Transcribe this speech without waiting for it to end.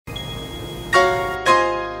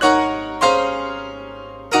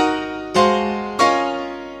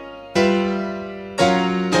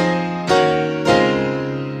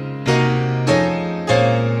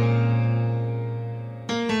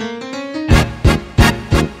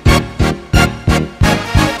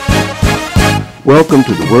Welcome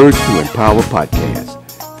to the Words to Empower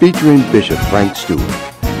podcast, featuring Bishop Frank Stewart,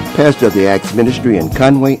 pastor of the Acts Ministry in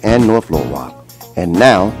Conway and North Little Rock. And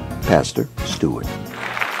now, Pastor Stewart.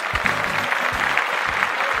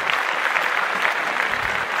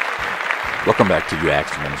 Welcome back to your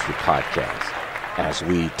Acts Ministry podcast. As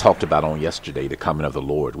we talked about on yesterday, the coming of the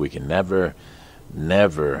Lord, we can never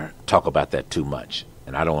talk about that too much.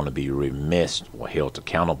 And I don't want to be remiss or held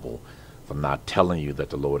accountable for not telling you that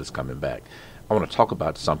the Lord is coming back. I want to talk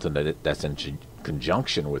about something that's in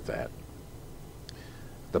conjunction with that.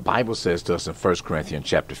 The Bible says to us in 1 Corinthians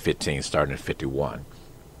chapter 15, starting at 51,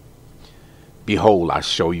 "Behold, I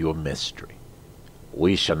show you a mystery.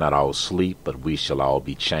 We shall not all sleep, but we shall all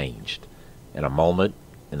be changed. In a moment,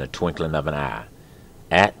 in the twinkling of an eye,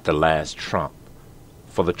 at the last trump.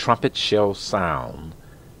 For the trumpet shall sound,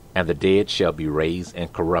 and the dead shall be raised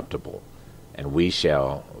incorruptible, and we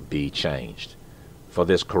shall be changed. For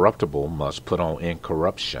this corruptible must put on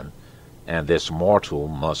incorruption, and this mortal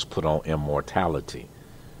must put on immortality.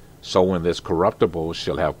 So when this corruptible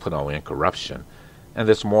shall have put on incorruption, and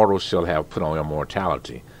this mortal shall have put on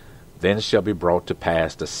immortality, then shall be brought to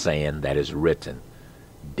pass the saying that is written,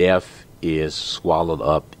 Death is swallowed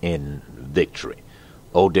up in victory.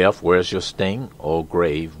 O death, where is your sting? O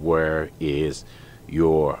grave, where is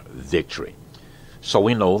your victory?" So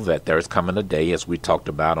we know that there is coming a day, as we talked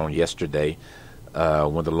about on yesterday,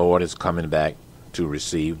 when the Lord is coming back to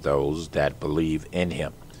receive those that believe in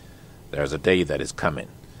him. There's a day that is coming,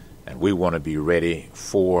 and we want to be ready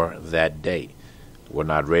for that day. If we're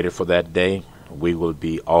not ready for that day, we will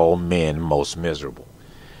be all men most miserable.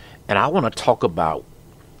 And I want to talk about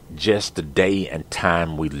just the day and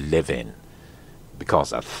time we live in,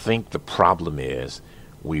 because I think the problem is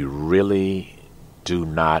we really do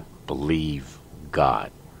not believe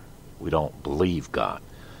God. We don't believe God.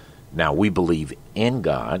 Now, we believe in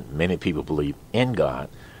God. Many people believe in God,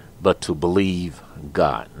 but to believe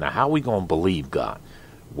God. Now, how are we going to believe God?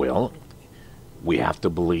 Well, we have to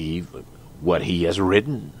believe what he has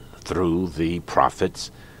written through the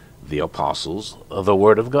prophets, the apostles, the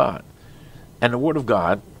Word of God. And the Word of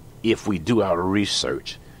God, if we do our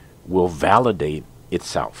research, will validate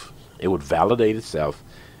itself. It would validate itself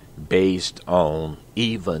based on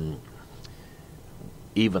even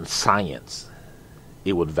science.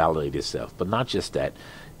 It would validate itself. But not just that.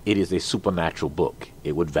 It is a supernatural book.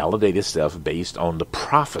 It would validate itself based on the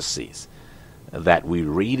prophecies that we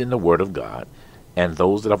read in the Word of God and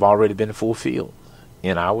those that have already been fulfilled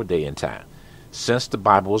in our day and time. Since the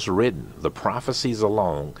Bible was written, the prophecies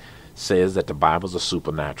alone says that the Bible is a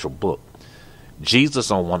supernatural book. Jesus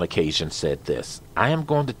on one occasion said this, "I am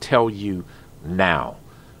going to tell you now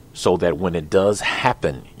so that when it does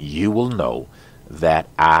happen, you will know that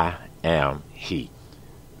I am he."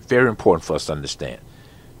 Very important for us to understand.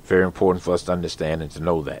 Very important for us to understand and to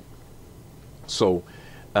know that. So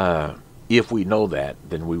if we know that,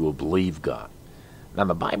 then we will believe God. Now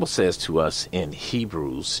the Bible says to us in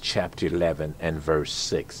Hebrews chapter 11 and verse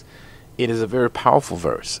 6, it is a very powerful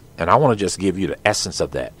verse, and I want to just give you the essence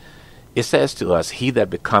of that. It says to us, "He that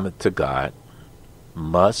becometh to God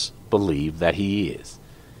must believe that he is,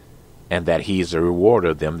 and that he is a rewarder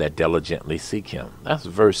of them that diligently seek him." That's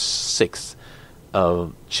verse 6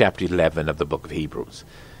 of chapter 11 of the book of Hebrews.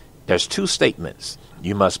 There's two statements.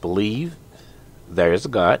 You must believe there is a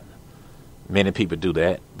God. Many people do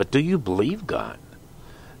that. But do you believe God?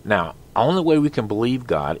 Now, only way we can believe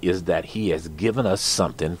God is that he has given us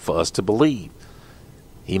something for us to believe.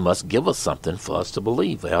 He must give us something for us to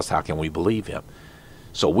believe. Else how can we believe him?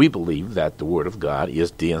 So we believe that the Word of God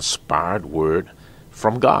is the inspired word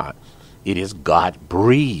from God. It is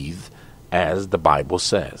God-breathed, as the Bible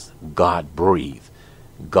says. God-breathed.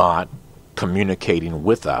 God communicating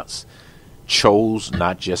with us. Chose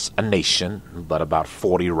not just a nation, but about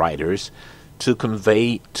 40 writers to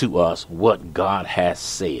convey to us what God has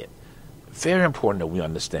said. Very important that we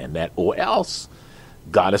understand that, or else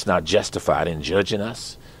God is not justified in judging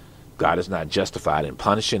us. God is not justified in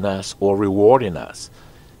punishing us or rewarding us,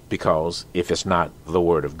 because if it's not the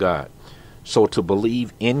Word of God. So to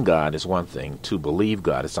believe in God is one thing. To believe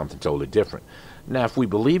God is something totally different. Now, if we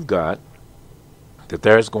believe God, that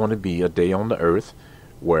there's going to be a day on the earth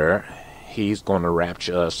where he's going to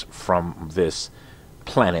rapture us from this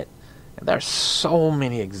planet. And there's so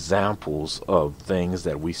many examples of things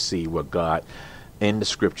that we see where God, in the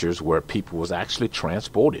scriptures, where people was actually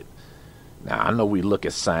transported. Now, I know we look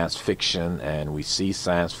at science fiction and we see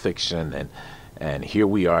science fiction, and here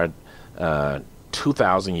we are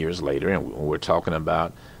 2,000 years later, and we're talking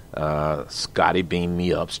about Scotty beam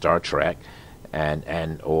me up, Star Trek,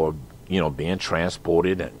 or being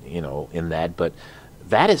transported, in that. But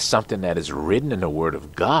That is something that is written in the Word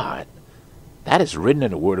of God. That is written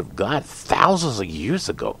in the Word of God thousands of years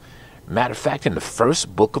ago. Matter of fact, in the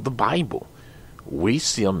first book of the Bible, we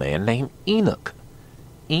see a man named Enoch.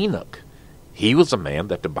 Enoch, he was a man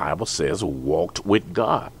that the Bible says walked with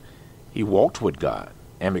God. He walked with God.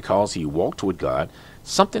 And because he walked with God,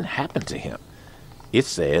 something happened to him. It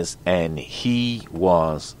says, and he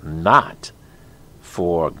was not,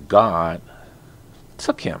 for God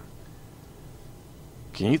took him.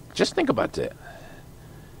 Can you just think about that?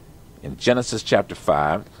 In Genesis chapter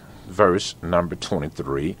 5, verse number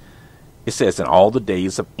 23, it says, and all the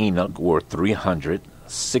days of Enoch were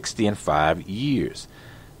 365 years.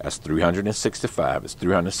 That's 365. It's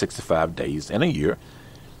 365 days in a year.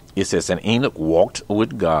 It says, and Enoch walked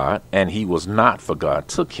with God, and he was not, for God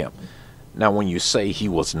took him. Now, when you say he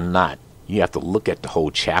was not, you have to look at the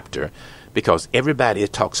whole chapter, because everybody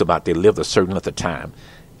talks about they lived a certain length of time,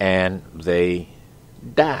 and they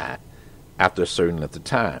died after a certain length of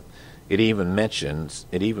time. It even mentioned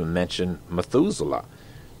Methuselah.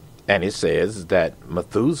 And it says that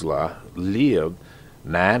Methuselah lived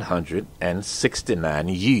 969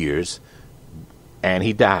 years, and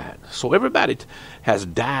he died. So everybody has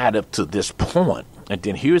died up to this point. And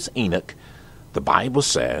then here's Enoch. The Bible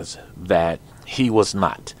says that he was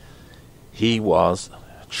not. He was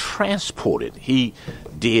transported. He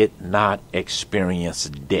did not experience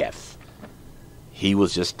death. He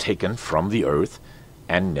was just taken from the earth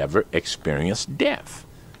and never experienced death.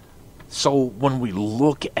 So when we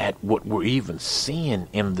look at what we're even seeing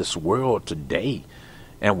in this world today,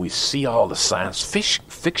 and we see all the science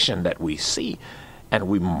fiction that we see, and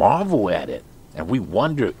we marvel at it, and we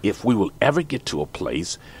wonder if we will ever get to a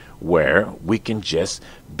place where we can just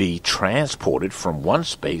be transported from one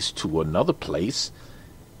space to another place,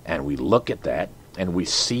 and we look at that, and we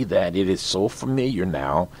see that it is so familiar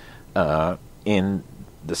now in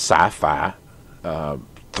the sci-fi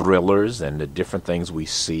thrillers and the different things we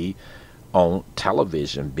see on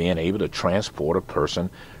television, being able to transport a person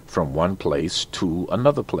from one place to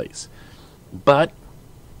another place. But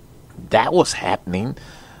that was happening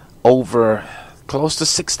over close to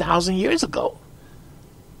 6,000 years ago.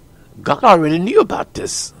 God already knew about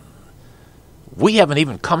this. We haven't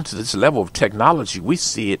even come to this level of technology. We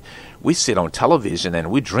see it on television, and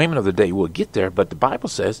we're dreaming of the day we'll get there. But the Bible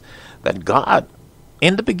says that God,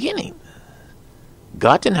 in the beginning,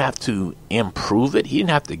 God didn't have to improve it. He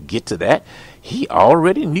didn't have to get to that. He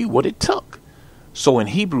already knew what it took. So in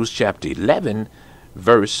Hebrews chapter 11,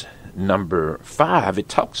 verse number 5, it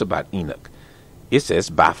talks about Enoch. It says,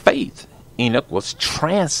 by faith, Enoch was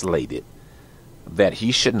translated that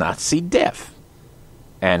he should not see death,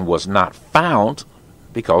 and was not found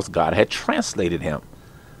because God had translated him.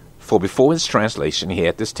 For before his translation, he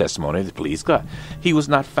had this testimony to please God. He was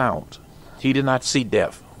not found. He did not see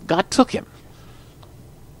death. God took him.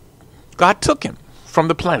 God took him from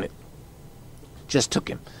the planet. Just took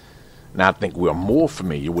him. Now, I think we're more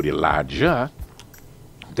familiar with Elijah,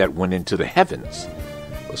 that went into the heavens,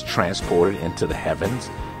 was transported into the heavens,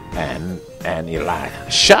 and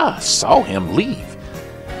Elisha saw him leave.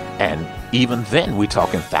 And even then, we're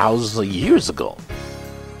talking thousands of years ago.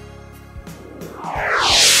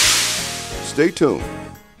 Stay tuned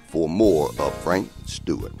for more of Frank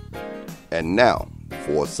Stewart. And now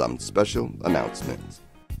for some special announcements.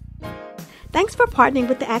 Thanks for partnering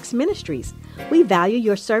with the Acts Ministries. We value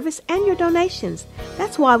your service and your donations.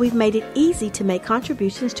 That's why we've made it easy to make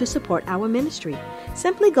contributions to support our ministry.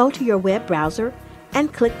 Simply go to your web browser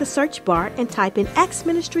and click the search bar and type in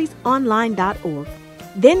actsministriesonline.org.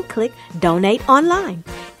 Then click Donate Online.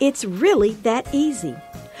 It's really that easy.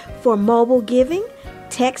 For mobile giving,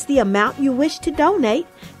 text the amount you wish to donate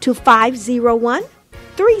to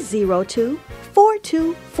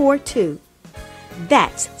 501-302-4242.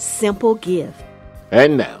 That's Simple Give.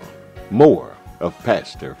 And now, more of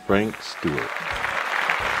Pastor Frank Stewart.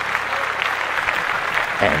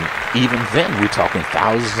 And even then, we're talking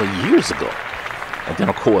thousands of years ago. And then,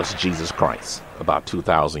 of course, Jesus Christ. About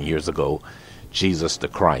 2,000 years ago, Jesus the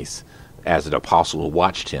Christ, as the apostle who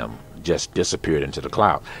watched him, just disappeared into the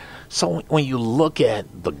cloud. So when you look at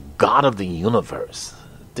the God of the universe,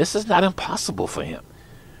 this is not impossible for him.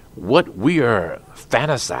 What we are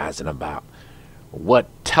fantasizing about, what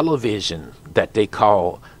television that they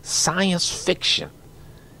call science fiction,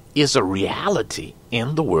 is a reality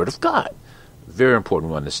in the Word of God. Very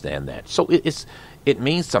important to understand that. So it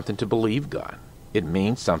means something to believe God. It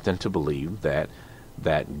means something to believe that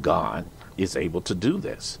God is able to do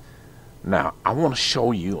this. Now, I want to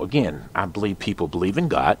show you, again, I believe people believe in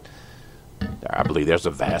God. I believe there's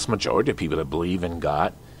a vast majority of people that believe in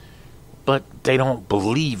God, but they don't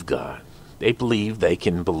believe God. They believe they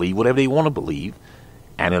can believe whatever they want to believe,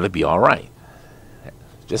 and it'll be all right.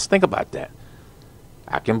 Just think about that.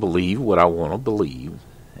 I can believe what I want to believe,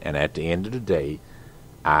 and at the end of the day,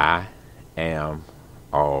 I am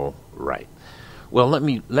all right. Well, let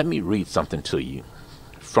me read something to you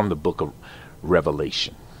from the book of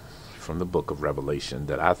Revelation. From the book of Revelation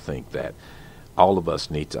that I think that all of us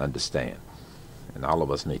need to understand, and all of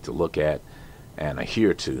us need to look at and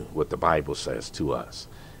adhere to what the Bible says to us.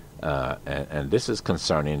 And this is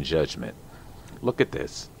concerning judgment. Look at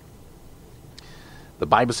this. The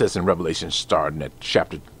Bible says in Revelation, starting at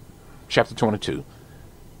chapter 22,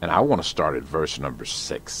 and I want to start at verse number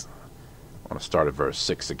 6. I want to start at verse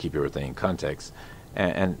 6 to keep everything in context,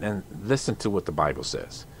 and listen to what the Bible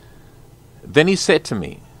says. Then he said to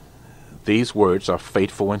me, these words are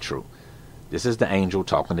faithful and true. This is the angel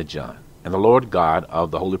talking to John. And the Lord God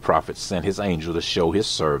of the holy prophets sent his angel to show his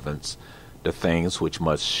servants the things which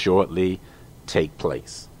must shortly take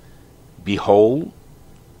place. Behold,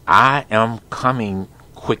 I am coming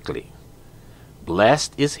quickly.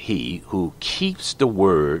 Blessed is he who keeps the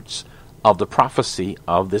words of the prophecy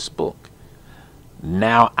of this book.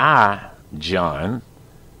 Now I, John,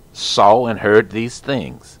 saw and heard these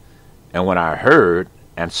things. And when I heard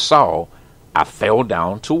and saw, I fell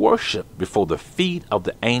down to worship before the feet of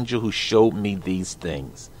the angel who showed me these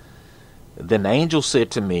things. Then the angel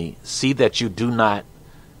said to me, see that you do not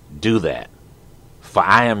do that, for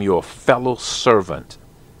I am your fellow servant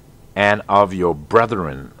and of your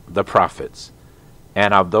brethren, the prophets,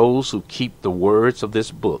 and of those who keep the words of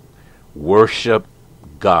this book. Worship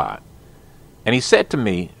God. And he said to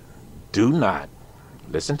me, do not,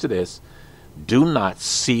 listen to this, do not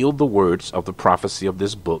seal the words of the prophecy of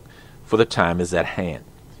this book, for the time is at hand.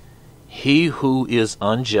 He who is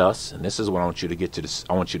unjust, and this is what I want you to get to this,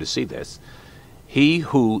 I want you to see this. He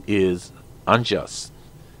who is unjust,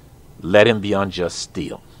 let him be unjust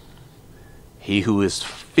still. He who is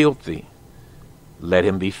filthy, let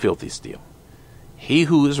him be filthy still. He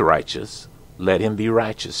who is righteous, let him be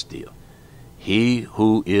righteous still. He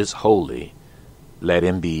who is holy, let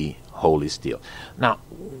him be holy still. Now,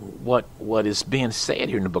 what is being said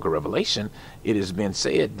here in the book of Revelation, it is being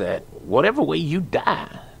said that whatever way you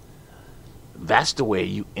die, that's the way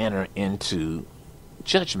you enter into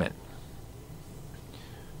judgment.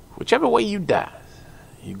 Whichever way you die,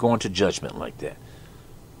 you go into judgment like that.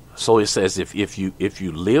 So it says if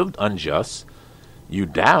you lived unjust, you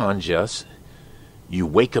die unjust, you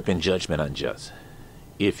wake up in judgment unjust.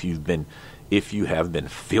 If you have been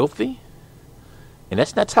filthy, and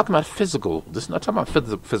that's not talking about physical. This is not talking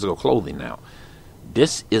about physical clothing now.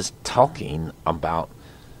 This is talking about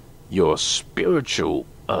your spiritual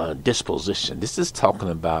disposition. This is talking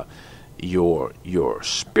about your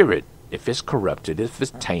spirit. If it's corrupted, if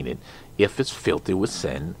it's tainted, if it's filthy with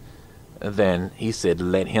sin, then he said,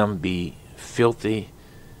 let him be filthy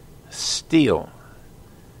still.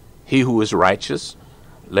 He who is righteous,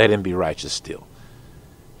 let him be righteous still.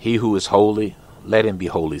 He who is holy, let him be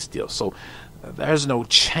holy still. So there's no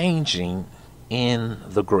changing in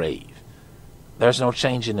the grave. There's no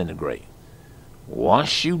changing in the grave.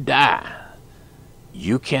 Once you die,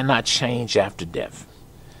 you cannot change after death.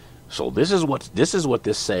 So this is what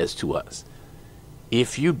this says to us.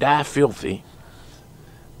 If you die filthy,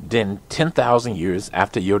 then 10,000 years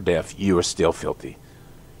after your death, you are still filthy.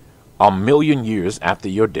 1,000,000 years after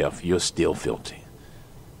your death, you're still filthy.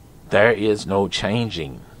 There is no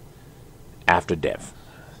changing after death.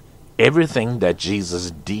 Everything that Jesus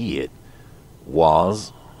did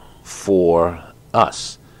was for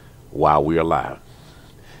us while we're alive.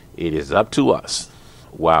 It is up to us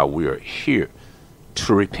while we're here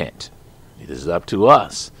to repent. It is up to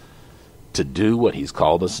us to do what he's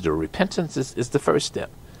called us to do. Repentance is the first step,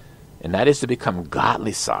 and that is to become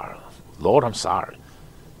godly sorrow. Lord, I'm sorry.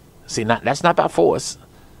 See, that's not by force.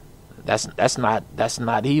 That's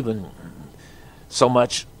not even so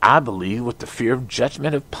much, I believe, with the fear of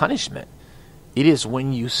judgment, of punishment. It is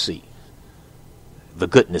when you see the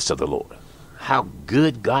goodness of the Lord, how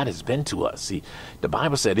good God has been to us. See, the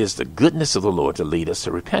Bible said it's the goodness of the Lord to lead us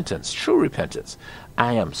to repentance, true repentance.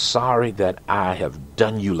 I am sorry that I have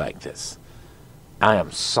done you like this. I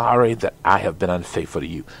am sorry that I have been unfaithful to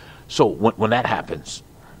you. So when that happens,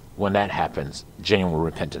 genuine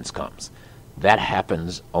repentance comes. That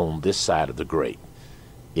happens on this side of the grave.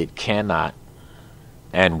 It cannot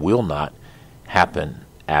and will not happen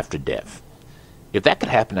after death. If that could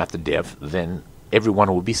happen after death, then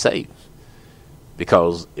everyone will be saved.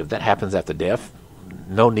 Because if that happens after death,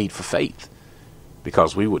 no need for faith.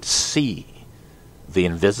 Because we would see the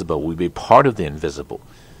invisible. We'd be part of the invisible.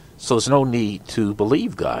 So there's no need to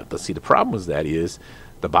believe God. But see, the problem with that is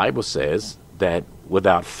the Bible says that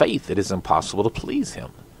without faith, it is impossible to please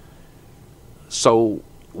him. So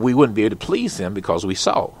we wouldn't be able to please him because we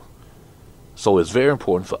saw. So it's very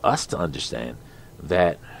important for us to understand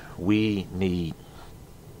that we need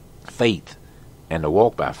faith and to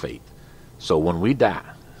walk by faith. So when we die,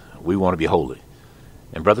 we want to be holy.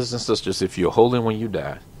 And brothers and sisters, if you're holy when you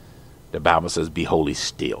die, the Bible says be holy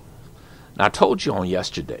still. Now I told you on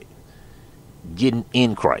yesterday, getting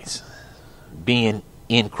in Christ, being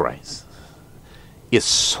in Christ is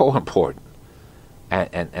so important.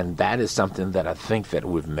 And that is something that I think that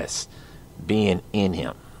we've missed, being in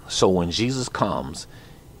him. So when Jesus comes,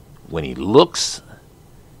 when he looks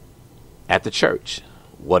at the church,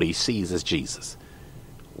 what he sees is Jesus.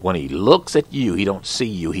 When he looks at you, he don't see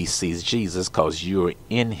you, he sees Jesus, because you're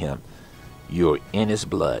in him. You're in his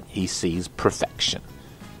blood. He sees perfection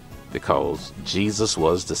because Jesus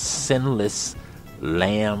was the sinless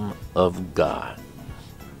Lamb of God.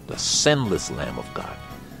 The sinless Lamb of God.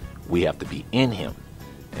 We have to be in him.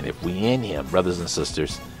 And if we in him, brothers and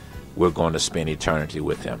sisters, we're going to spend eternity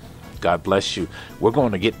with him. God bless you. We're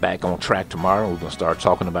going to get back on track tomorrow. We're going to start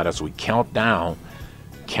talking about as we count down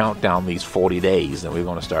these 40 days. And we're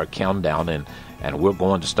going to start counting down, and we're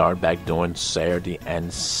going to start back doing Saturday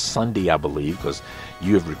and Sunday, I believe, because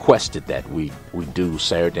you have requested that we do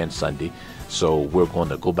Saturday and Sunday. So we're going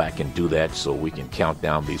to go back and do that so we can count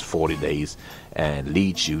down these 40 days and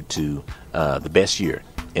lead you to the best year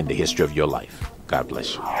in the history of your life. God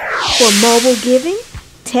bless you. For mobile giving,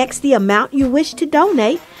 text the amount you wish to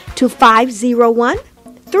donate to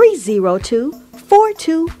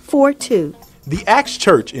 501-302-4242. The Acts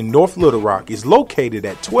Church in North Little Rock is located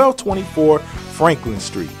at 1224 Franklin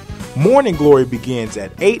Street. Morning Glory begins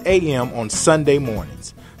at 8 a.m. on Sunday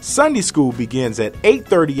mornings. Sunday school begins at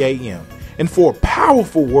 8:30 a.m. And for a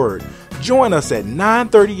powerful word, join us at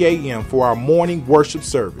 9:30 a.m. for our morning worship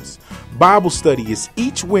service. Bible study is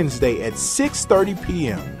each Wednesday at 6:30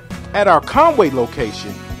 p.m. At our Conway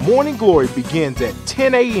location, Morning Glory begins at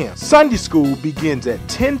 10 a.m. Sunday school begins at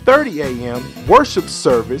 10:30 a.m. Worship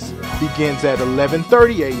service begins at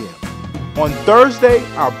 11:30 a.m. On Thursday,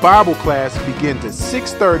 our Bible class begins at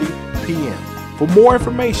 6:30 p.m. For more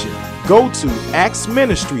information, go to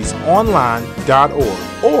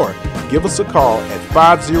actsministriesonline.org or give us a call at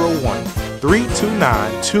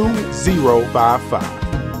 501-329-2055.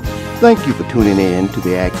 Thank you for tuning in to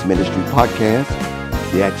the Acts Ministry Podcast.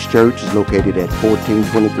 The Acts Church is located at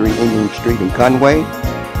 1423 England Street in Conway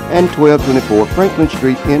and 1224 Franklin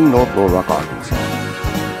Street in North Little Rock, Arkansas.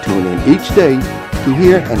 Tune in each day to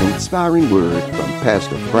hear an inspiring word from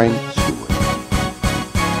Pastor Frank Stewart.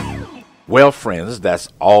 Well, friends, that's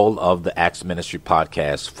all of the Acts Ministry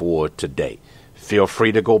Podcast for today. Feel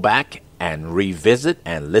free to go back and revisit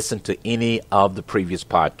and listen to any of the previous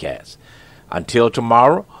podcasts. Until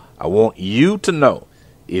tomorrow, I want you to know,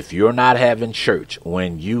 if you're not having church,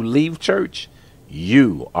 when you leave church,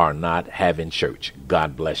 you are not having church.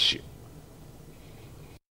 God bless you.